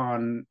us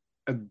on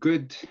a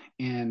good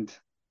and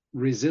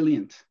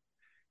resilient,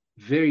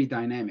 very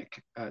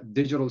dynamic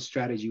digital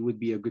strategy would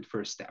be a good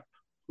first step.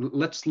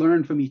 let's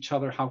learn from each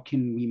other. How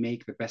can we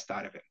make the best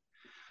out of it?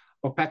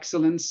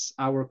 Excellence,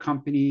 our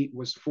company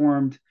was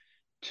formed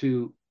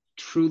to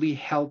truly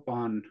help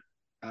on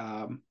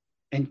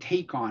and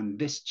take on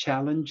this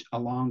challenge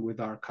along with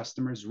our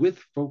customers with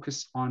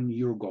focus on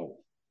your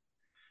goal.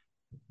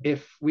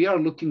 If we are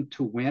looking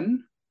to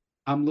win,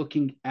 I'm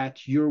looking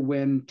at your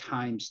win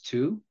times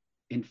two.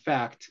 In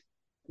fact,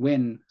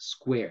 win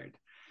squared,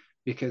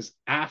 because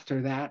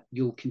after that,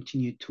 you'll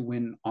continue to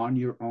win on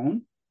your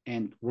own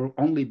and will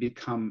only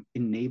become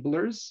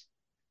enablers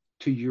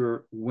to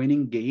your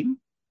winning game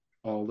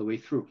all the way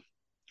through,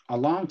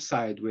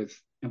 alongside with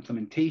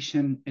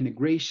implementation,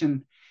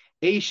 integration,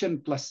 Asian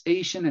plus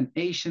Asian and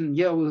Asian.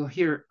 Yeah, we'll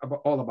hear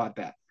all about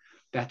that.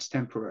 That's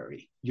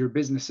temporary. Your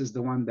business is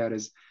the one that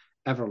is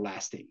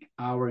everlasting.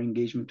 Our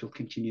engagement will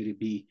continue to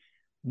be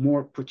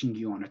more putting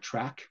you on a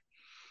track.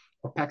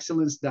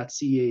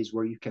 Opexcellence.ca is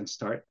where you can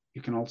start.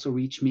 You can also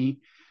reach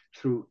me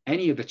through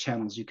any of the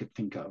channels you could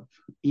think of.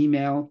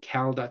 Email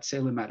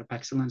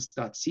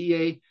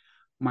cal.salem@opexcellence.ca.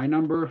 My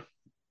number,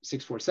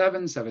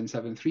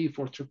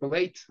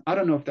 647-773-4888. I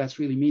don't know if that's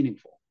really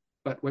meaningful,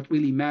 but what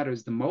really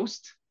matters the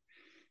most,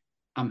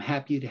 I'm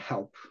happy to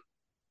help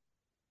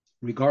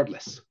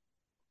regardless.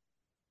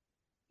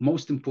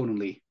 Most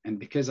importantly, and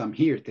because I'm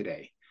here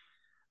today,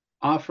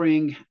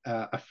 offering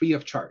a free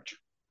of charge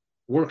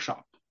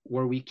workshop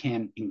where we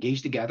can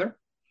engage together,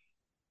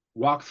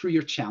 walk through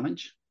your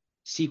challenge,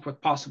 seek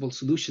what possible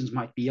solutions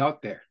might be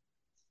out there.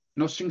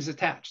 No strings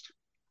attached.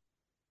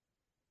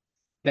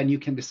 Then you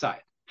can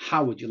decide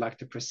how would you like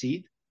to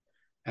proceed,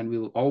 and we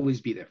will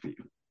always be there for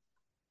you.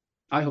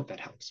 I hope that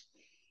helps.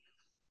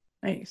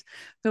 Nice.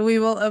 So we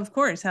will, of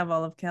course, have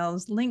all of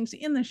Cal's links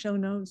in the show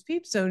notes,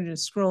 peeps. So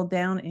just scroll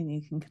down and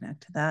you can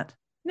connect to that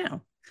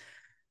now.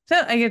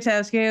 So I get to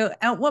ask you,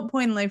 at what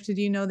point in life did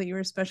you know that you were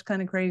especially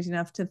kind of crazy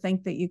enough to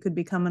think that you could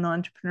become an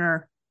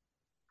entrepreneur?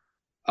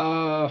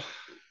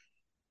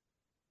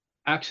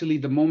 Actually,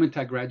 the moment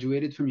I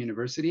graduated from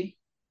university,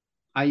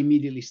 I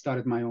immediately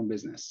started my own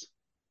business.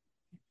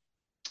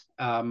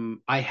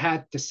 I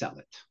had to sell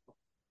it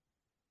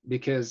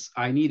because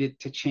I needed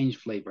to change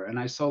flavor, and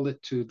I sold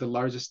it to the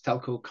largest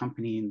telco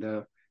company in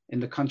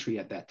the country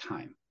at that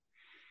time.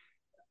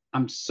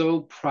 I'm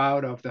so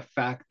proud of the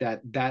fact that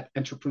that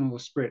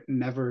entrepreneurial spirit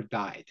never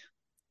died.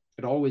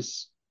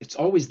 It's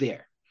always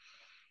there.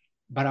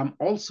 But I'm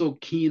also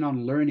keen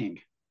on learning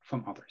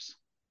from others.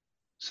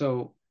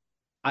 So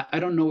I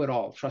don't know it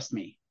all, trust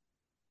me.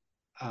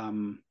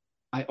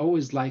 I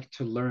always like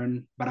to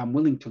learn, but I'm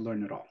willing to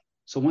learn it all.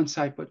 So once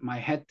I put my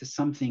head to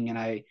something and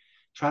I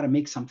try to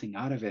make something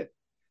out of it,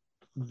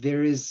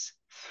 there is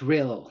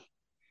thrill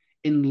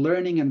in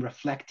learning and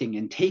reflecting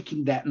and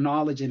taking that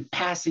knowledge and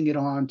passing it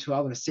on to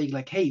others, saying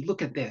like, hey,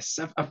 look at this.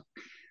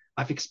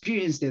 I've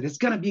experienced it. It's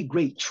going to be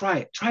great. Try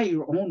it. Try it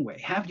your own way.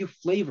 Have your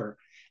flavor.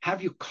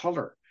 Have your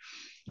color.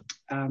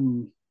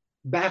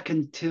 Back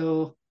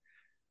until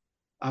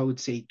I would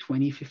say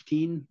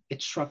 2015,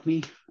 it struck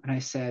me and I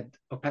said,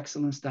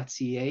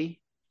 opexcellence.ca,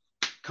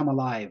 come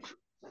alive.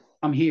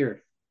 I'm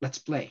here. Let's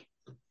play.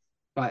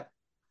 But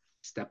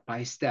step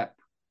by step,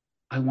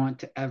 I want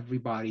to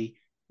everybody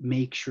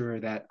make sure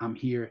that I'm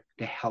here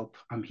to help.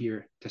 I'm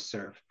here to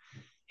serve.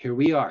 Here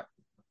we are,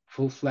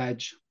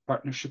 full-fledged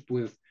partnership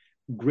with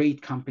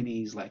great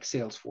companies like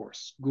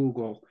Salesforce,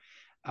 Google,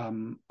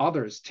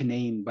 others to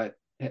name, but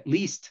at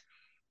least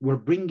we're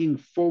bringing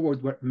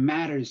forward what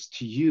matters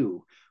to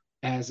you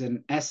as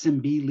an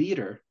SMB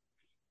leader.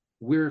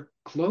 We're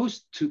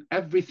close to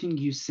everything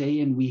you say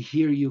and we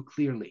hear you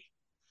clearly.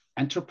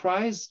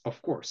 Enterprise,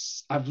 of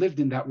course, I've lived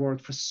in that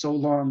world for so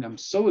long. I'm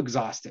so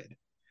exhausted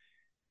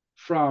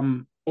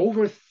from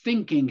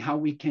overthinking how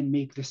we can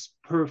make this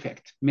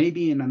perfect.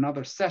 Maybe in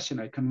another session,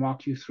 I can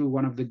walk you through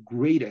one of the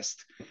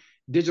greatest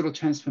digital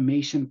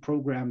transformation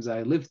programs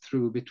I lived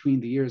through between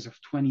the years of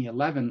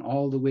 2011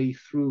 all the way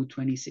through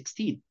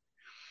 2016.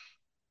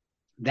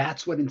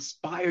 That's what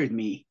inspired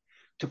me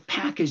to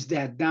package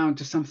that down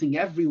to something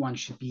everyone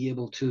should be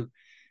able to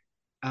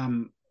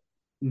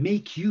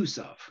make use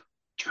of,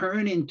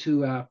 turn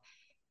into a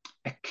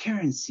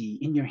currency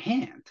in your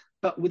hand,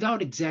 but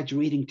without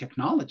exaggerating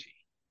technology.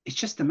 It's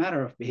just a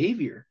matter of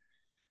behavior.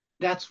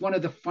 That's one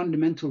of the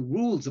fundamental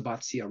rules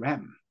about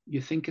CRM.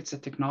 You think it's a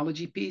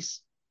technology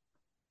piece?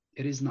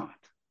 It is not.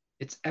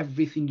 It's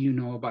everything you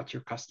know about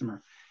your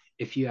customer.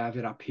 If you have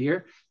it up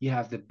here, you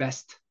have the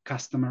best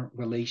customer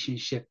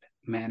relationship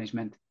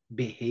management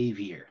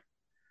behavior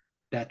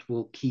that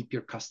will keep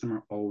your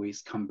customer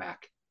always come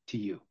back to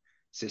you.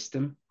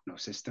 System, no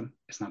system,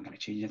 it's not going to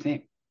change a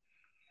thing.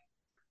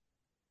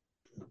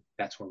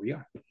 That's where we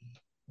are.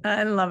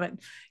 I love it.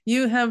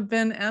 You have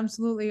been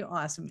absolutely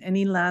awesome.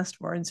 Any last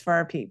words for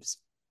our peeps?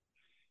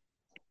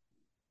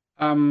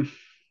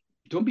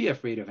 Don't be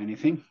afraid of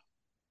anything.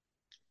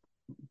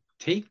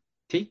 Take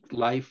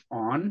life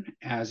on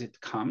as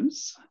it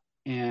comes.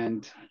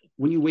 And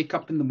when you wake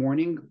up in the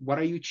morning, what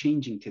are you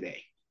changing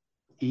today?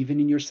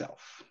 Even in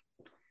yourself.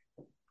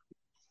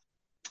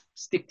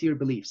 Stick to your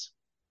beliefs.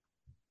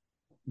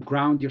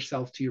 Ground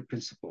yourself to your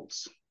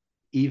principles.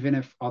 even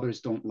if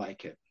others don't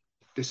like it.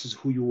 This is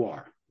who you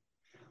are.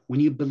 When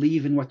you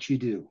believe in what you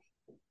do,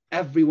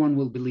 everyone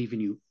will believe in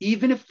you,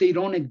 even if they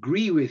don't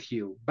agree with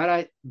you,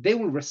 but they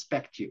will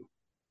respect you.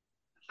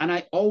 And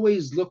I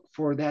always look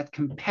for that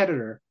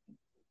competitor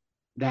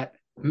that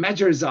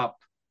measures up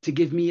to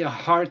give me a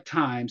hard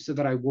time so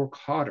that I work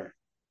harder,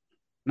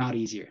 not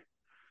easier.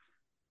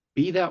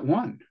 Be that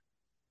one,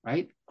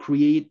 right?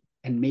 Create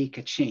and make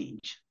a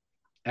change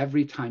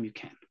every time you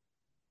can.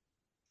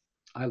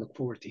 I look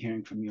forward to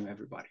hearing from you,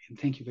 everybody. And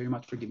thank you very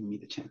much for giving me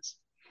the chance.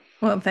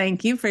 Well,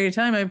 thank you for your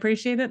time. I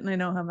appreciate it. And I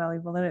know how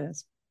valuable it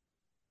is.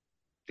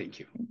 Thank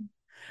you.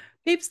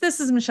 Peeps, this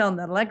is Michelle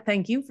Nedelec.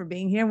 Thank you for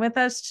being here with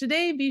us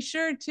today. Be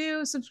sure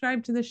to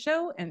subscribe to the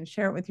show and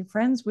share it with your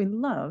friends. We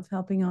love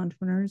helping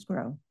entrepreneurs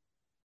grow.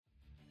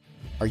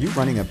 Are you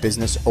running a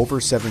business over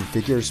 7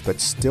 figures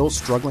but still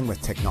struggling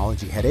with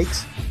technology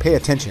headaches? Pay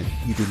attention.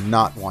 You do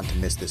not want to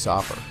miss this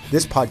offer.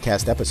 This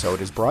podcast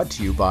episode is brought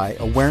to you by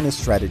Awareness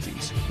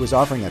Strategies, who is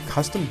offering a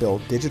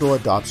custom-built digital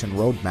adoption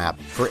roadmap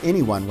for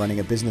anyone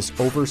running a business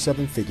over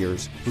 7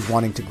 figures who's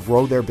wanting to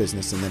grow their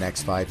business in the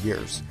next 5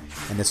 years.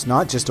 And it's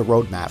not just a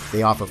roadmap.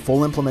 They offer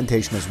full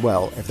implementation as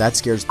well if that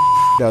scares the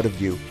out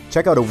of you.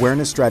 Check out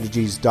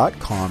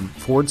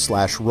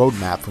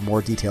awarenessstrategies.com/roadmap for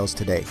more details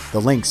today.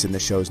 The link's in the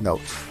show's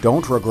notes.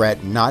 Don't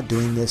regret not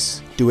doing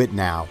this. Do it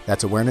now.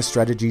 That's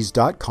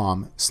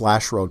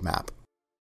awarenessstrategies.com/roadmap.